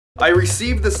I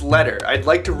received this letter. I'd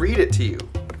like to read it to you.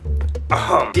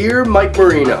 Dear Mike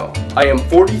Marino, I am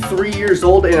 43 years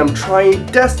old and I'm trying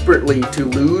desperately to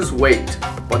lose weight.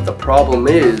 But the problem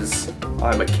is,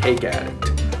 I'm a cake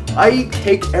addict. I eat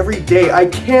cake every day. I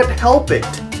can't help it.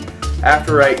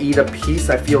 After I eat a piece,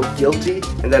 I feel guilty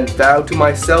and then vow to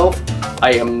myself,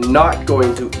 I am not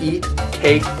going to eat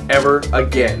cake ever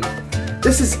again.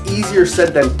 This is easier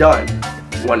said than done.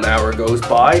 1 hour goes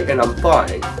by and I'm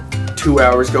fine. 2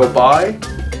 hours go by,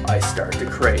 I start to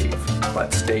crave,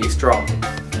 but stay strong.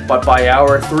 But by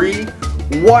hour 3,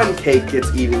 1 cake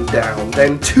gets eaten down,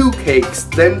 then 2 cakes,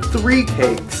 then 3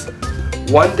 cakes.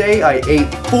 One day I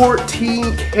ate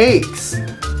 14 cakes.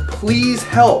 Please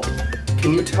help.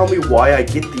 Can you tell me why I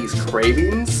get these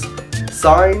cravings?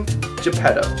 Signed,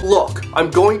 Geppetto. Look, I'm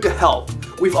going to help.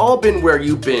 We've all been where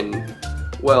you've been.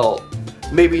 Well,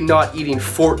 maybe not eating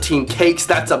 14 cakes,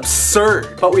 that's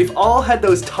absurd. But we've all had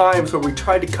those times where we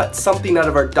tried to cut something out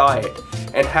of our diet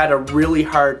and had a really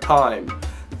hard time.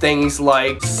 Things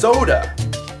like soda,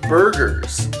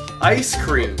 burgers, ice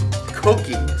cream,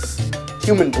 cookies,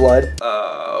 human blood.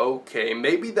 Okay,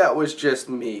 maybe that was just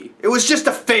me. It was just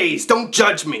a phase, don't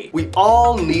judge me. We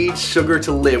all need sugar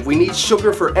to live. We need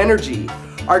sugar for energy.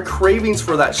 Our cravings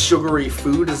for that sugary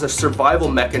food is a survival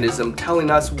mechanism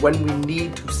telling us when we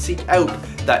need to seek out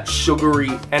that sugary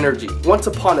energy. Once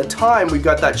upon a time, we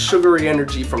got that sugary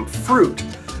energy from fruit,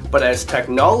 but as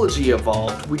technology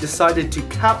evolved, we decided to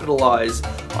capitalize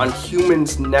on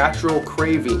humans' natural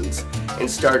cravings and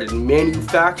started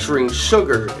manufacturing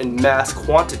sugar in mass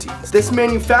quantities. This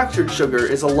manufactured sugar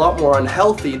is a lot more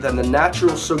unhealthy than the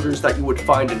natural sugars that you would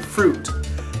find in fruit.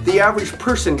 The average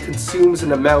person consumes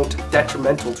an amount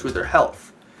detrimental to their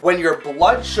health. When your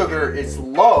blood sugar is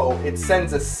low, it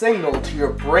sends a signal to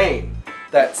your brain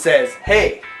that says,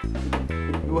 hey,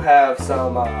 you have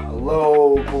some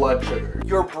low blood sugar.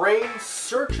 Your brain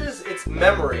searches its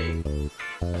memory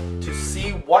to see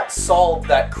what solved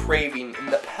that craving in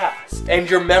the past. And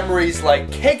your memory's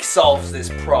like, cake solves this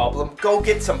problem, go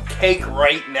get some cake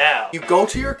right now. You go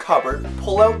to your cupboard,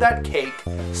 pull out that cake,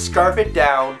 scarf it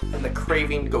down, and the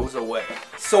craving goes away.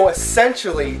 So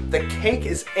essentially, the cake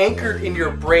is anchored in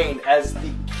your brain as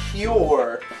the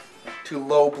cure to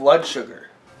low blood sugar.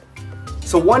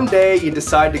 So one day you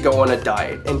decide to go on a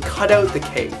diet and cut out the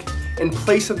cake. In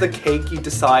place of the cake, you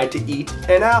decide to eat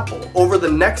an apple. Over the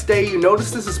next day, you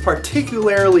notice this is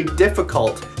particularly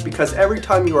difficult because every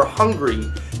time you are hungry,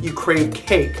 you crave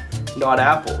cake, not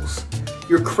apples.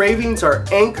 Your cravings are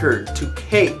anchored to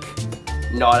cake,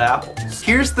 not apples.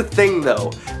 Here's the thing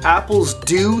though, apples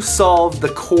do solve the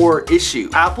core issue.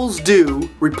 Apples do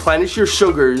replenish your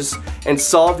sugars and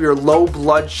solve your low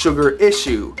blood sugar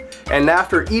issue. And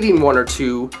after eating 1 or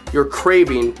 2, your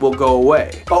craving will go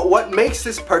away. But what makes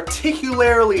this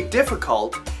particularly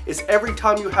difficult is every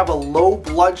time you have a low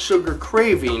blood sugar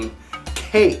craving,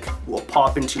 cake will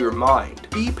pop into your mind.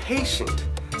 Be patient.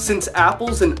 Since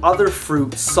apples and other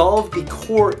fruits solve the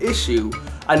core issue,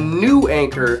 a new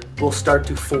anchor will start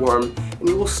to form and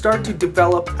you will start to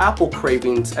develop apple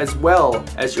cravings as well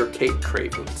as your cake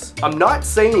cravings. I'm not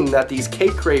saying that these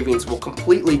cake cravings will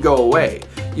completely go away.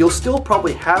 You'll still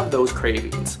probably have those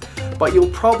cravings, but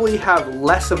you'll probably have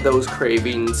less of those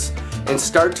cravings and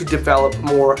start to develop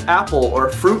more apple or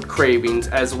fruit cravings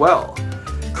as well,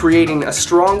 creating a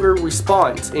stronger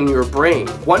response in your brain.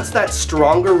 Once that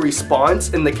stronger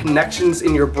response and the connections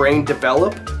in your brain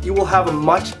develop, you will have a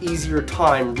much easier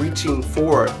time reaching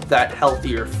for that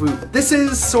healthier food. This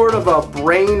is sort of a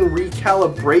brain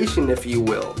recalibration, if you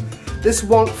will. This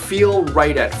won't feel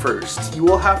right at first. You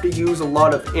will have to use a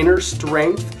lot of inner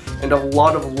strength and a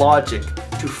lot of logic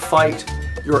to fight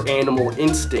your animal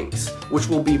instincts, which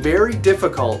will be very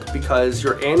difficult because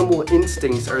your animal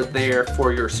instincts are there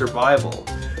for your survival.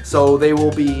 So they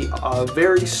will be a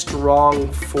very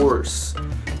strong force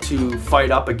to fight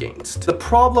up against. The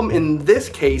problem in this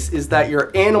case is that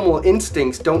your animal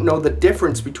instincts don't know the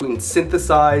difference between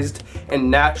synthesized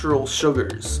and natural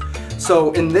sugars.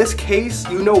 So in this case,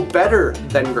 you know better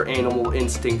than your animal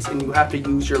instincts and you have to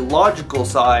use your logical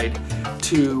side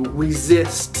to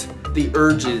resist the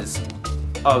urges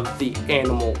of the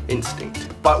animal instinct.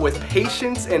 But with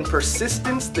patience and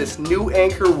persistence, this new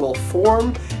anchor will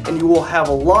form and you will have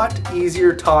a lot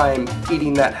easier time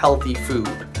eating that healthy food.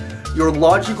 Your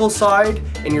logical side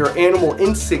and your animal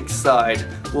instinct side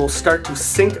will start to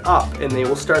sync up and they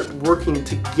will start working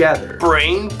together.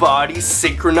 Brain-body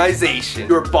synchronization.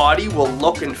 Your body will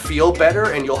look and feel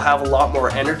better and you'll have a lot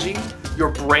more energy.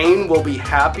 Your brain will be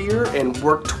happier and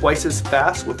work twice as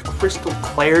fast with crystal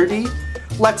clarity,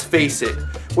 let's face it,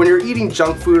 when you're eating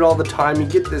junk food all the time, you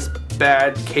get this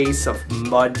bad case of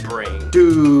mud brain.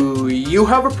 Do you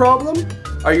have a problem?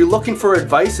 Are you looking for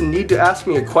advice and need to ask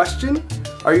me a question?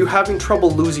 Are you having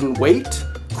trouble losing weight,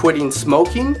 quitting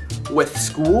smoking, with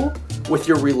school, with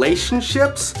your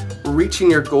relationships,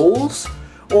 reaching your goals?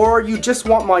 Or you just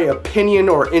want my opinion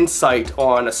or insight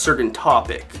on a certain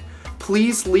topic?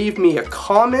 Please leave me a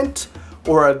comment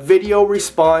or a video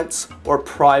response or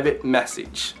private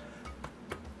message.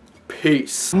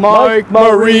 Peace. Mike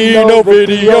Marino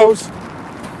videos.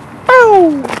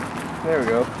 Ow! There we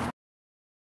go.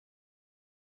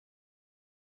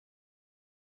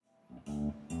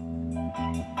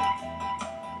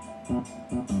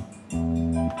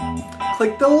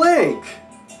 Click the link.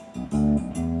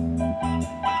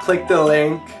 Click the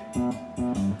link.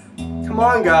 Come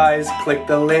on guys, click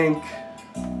the link.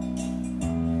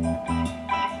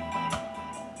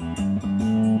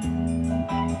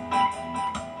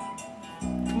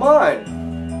 Come on.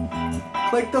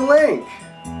 Click the link.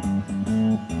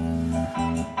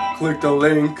 Click the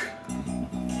link.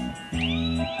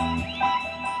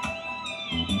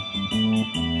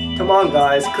 Come on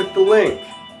guys, click the link.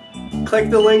 Click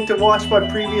the link to watch my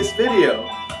previous video.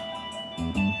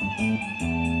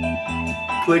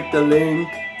 Click the link.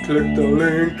 Click the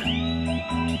link.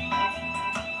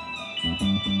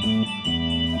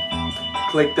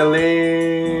 Click the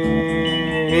link.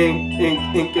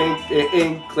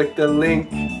 Click the link.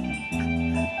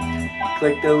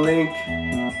 Click the link.